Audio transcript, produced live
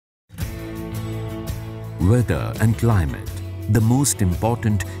Weather and climate, the most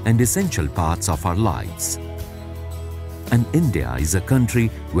important and essential parts of our lives. And India is a country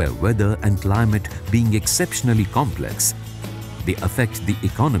where weather and climate, being exceptionally complex, they affect the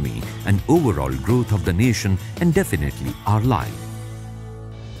economy and overall growth of the nation and definitely our life.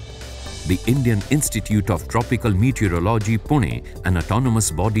 The Indian Institute of Tropical Meteorology, Pune, an autonomous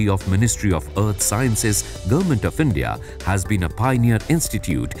body of Ministry of Earth Sciences, Government of India, has been a pioneer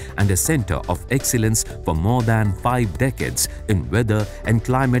institute and a center of excellence for more than 5 decades in weather and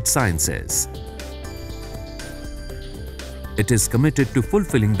climate sciences. It is committed to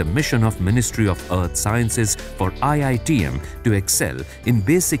fulfilling the mission of Ministry of Earth Sciences for IITM to excel in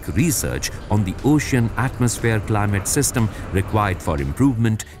basic research on the ocean atmosphere climate system required for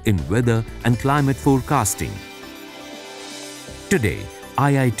improvement in weather and climate forecasting. Today,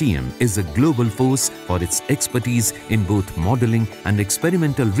 IITM is a global force for its expertise in both modeling and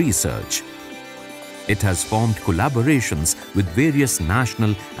experimental research. It has formed collaborations with various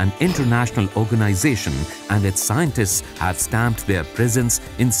national and international organizations, and its scientists have stamped their presence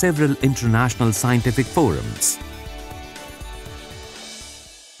in several international scientific forums.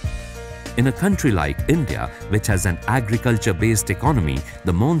 In a country like India, which has an agriculture-based economy,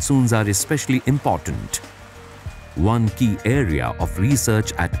 the monsoons are especially important. One key area of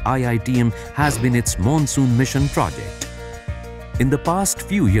research at IITM has been its Monsoon Mission project. In the past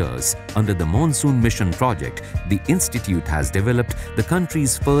few years, under the Monsoon Mission project, the Institute has developed the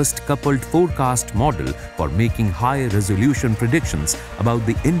country's first coupled forecast model for making high-resolution predictions about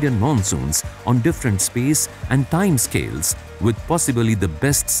the Indian monsoons on different space and time scales, with possibly the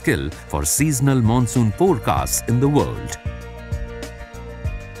best skill for seasonal monsoon forecasts in the world.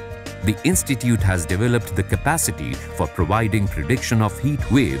 The Institute has developed the capacity for providing prediction of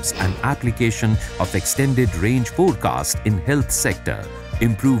heat waves and application of extended range forecast in health sector,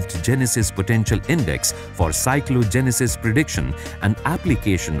 improved Genesis Potential Index for cyclogenesis prediction, and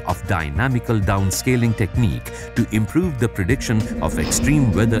application of dynamical downscaling technique to improve the prediction of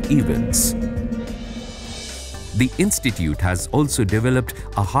extreme weather events. The Institute has also developed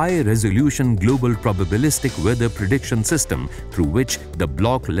a high-resolution global probabilistic weather prediction system through which the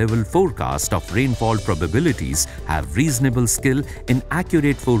block-level forecast of rainfall probabilities have reasonable skill in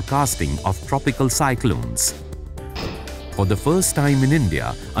accurate forecasting of tropical cyclones. For the first time in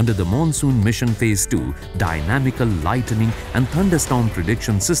India, under the Monsoon Mission Phase 2, dynamical lightning and thunderstorm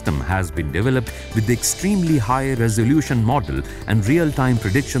prediction system has been developed with the extremely high-resolution model, and real-time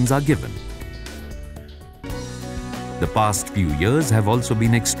predictions are given. The past few years have also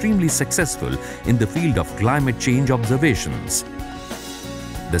been extremely successful in the field of climate change observations.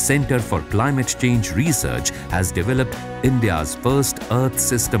 The Center for Climate Change Research has developed India's first Earth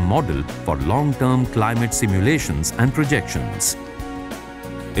system model for long-term climate simulations and projections.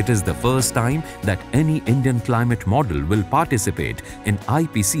 It is the first time that any Indian climate model will participate in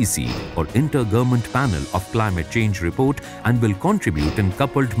IPCC or Intergovernment Panel of Climate Change report and will contribute in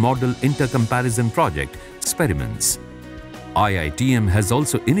coupled model intercomparison project experiments. IITM has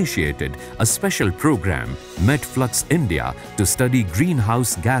also initiated a special program, MetFlux India, to study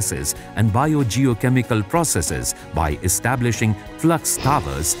greenhouse gases and biogeochemical processes by establishing flux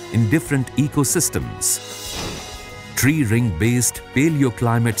towers in different ecosystems. Tree ring-based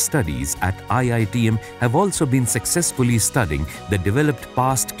paleoclimate studies at IITM have also been successfully studying the developed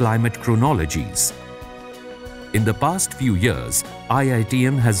past climate chronologies. In the past few years,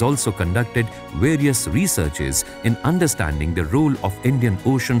 IITM has also conducted various researches in understanding the role of Indian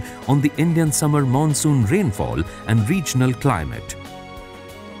Ocean on the Indian summer monsoon rainfall and regional climate.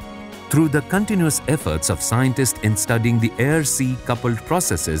 Through the continuous efforts of scientists in studying the air-sea coupled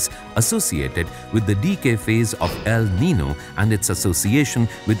processes associated with the decay phase of El Nino and its association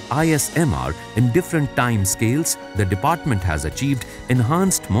with ISMR in different time scales, the department has achieved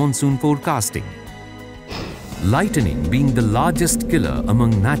enhanced monsoon forecasting. Lightning being the largest killer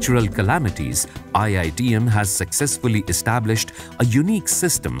among natural calamities, IITM has successfully established a unique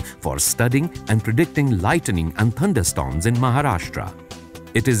system for studying and predicting lightning and thunderstorms in Maharashtra.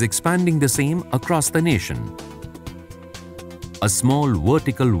 It is expanding the same across the nation. A small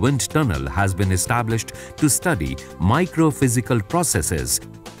vertical wind tunnel has been established to study microphysical processes.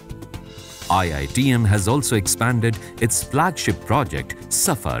 IITM has also expanded its flagship project,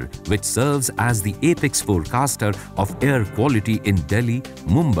 SAFAR, which serves as the apex forecaster of air quality in Delhi,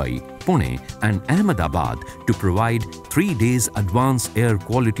 Mumbai, Pune and Ahmedabad to provide 3 days advance air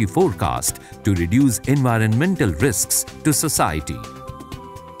quality forecast to reduce environmental risks to society.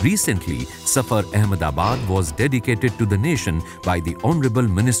 Recently, SAFAR Ahmedabad was dedicated to the nation by the Honorable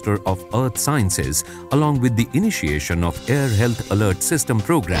Minister of Earth Sciences along with the initiation of Air Health Alert System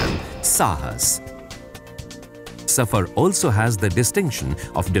Program, SAHAS. Safar also has the distinction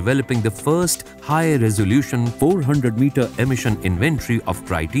of developing the first high-resolution 400-meter emission inventory of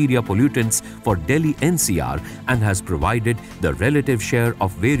criteria pollutants for Delhi NCR and has provided the relative share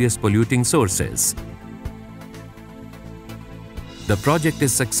of various polluting sources. The project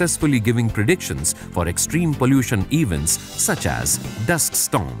is successfully giving predictions for extreme pollution events such as dust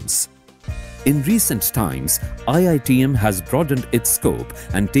storms. In recent times, IITM has broadened its scope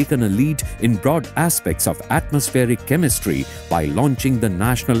and taken a lead in broad aspects of atmospheric chemistry by launching the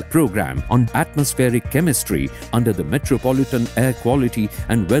National Program on Atmospheric Chemistry under the Metropolitan Air Quality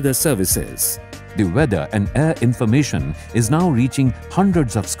and Weather Services. The weather and air information is now reaching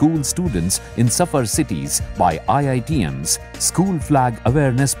hundreds of school students in Safar cities by IITM's School Flag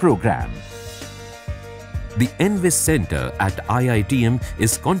Awareness Program. The ENVIS Center at IITM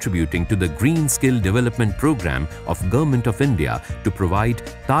is contributing to the Green Skill Development Program of Government of India to provide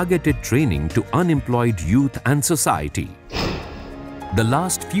targeted training to unemployed youth and society. The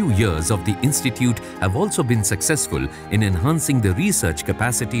last few years of the Institute have also been successful in enhancing the research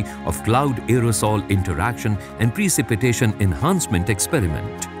capacity of cloud aerosol interaction and precipitation enhancement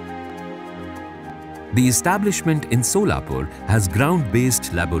experiment. The establishment in Solapur has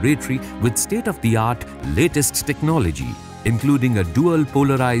ground-based laboratory with state-of-the-art latest technology, including a dual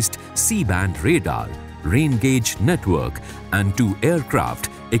polarized C-band radar, rain gauge network, and 2 aircraft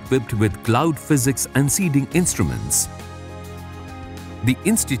equipped with cloud physics and seeding instruments. The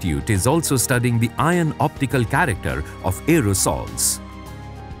institute is also studying the ion optical character of aerosols.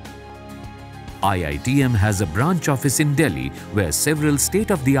 IITM has a branch office in Delhi where several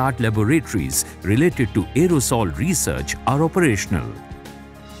state-of-the-art laboratories related to aerosol research are operational.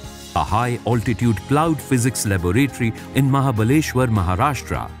 A high-altitude cloud physics laboratory in Mahabaleshwar,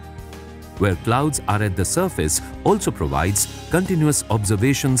 Maharashtra, where clouds are at the surface, also provides continuous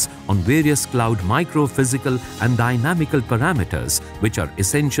observations on various cloud microphysical and dynamical parameters which are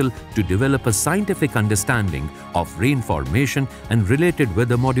essential to develop a scientific understanding of rain formation and related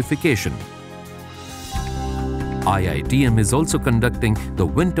weather modification. IITM is also conducting the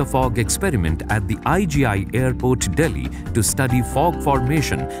winter fog experiment at the IGI Airport, Delhi to study fog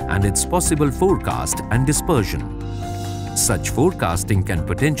formation and its possible forecast and dispersion. Such forecasting can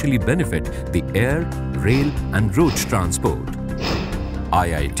potentially benefit the air, rail and road transport.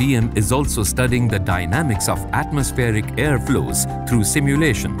 IITM is also studying the dynamics of atmospheric air flows through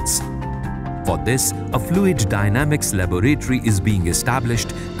simulations. For this, a fluid dynamics laboratory is being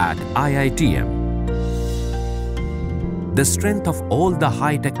established at IITM. The strength of all the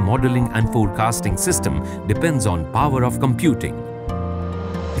high-tech modeling and forecasting system depends on power of computing.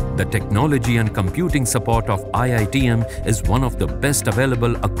 The technology and computing support of IITM is one of the best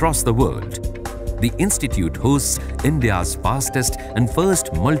available across the world. The institute hosts India's fastest and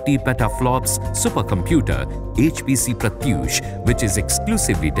first multi-petaflops supercomputer, HPC Pratyush, which is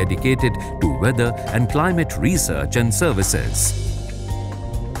exclusively dedicated to weather and climate research and services.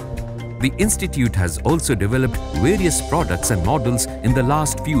 The institute has also developed various products and models in the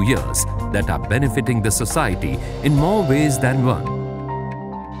last few years that are benefiting the society in more ways than one.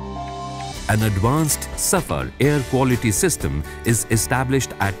 An advanced Safar air quality system is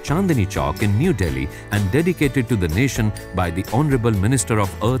established at Chandni Chowk in New Delhi and dedicated to the nation by the Honorable Minister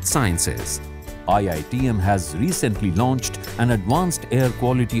of Earth Sciences. IITM has recently launched an advanced air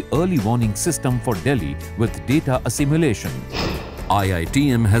quality early warning system for Delhi with data assimilation.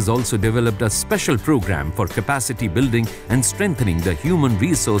 IITM has also developed a special program for capacity building and strengthening the human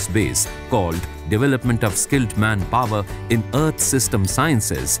resource base called Development of Skilled Manpower in Earth System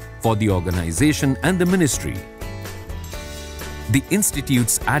Sciences for the organization and the ministry. The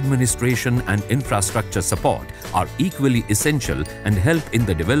Institute's administration and infrastructure support are equally essential and help in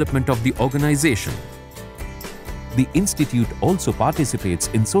the development of the organization. The Institute also participates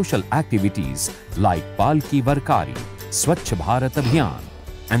in social activities like Palki Varkari, Swachh Bharat Abhiyan,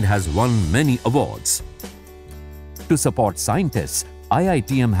 and has won many awards. To support scientists,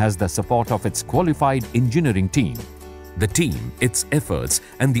 IITM has the support of its qualified engineering team. The team, its efforts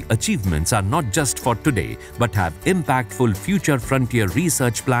and the achievements are not just for today but have impactful future frontier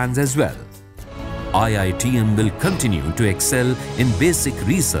research plans as well. IITM will continue to excel in basic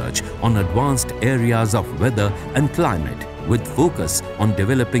research on advanced areas of weather and climate, with focus on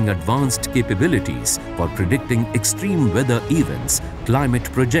developing advanced capabilities for predicting extreme weather events, climate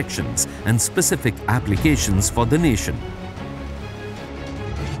projections, and specific applications for the nation.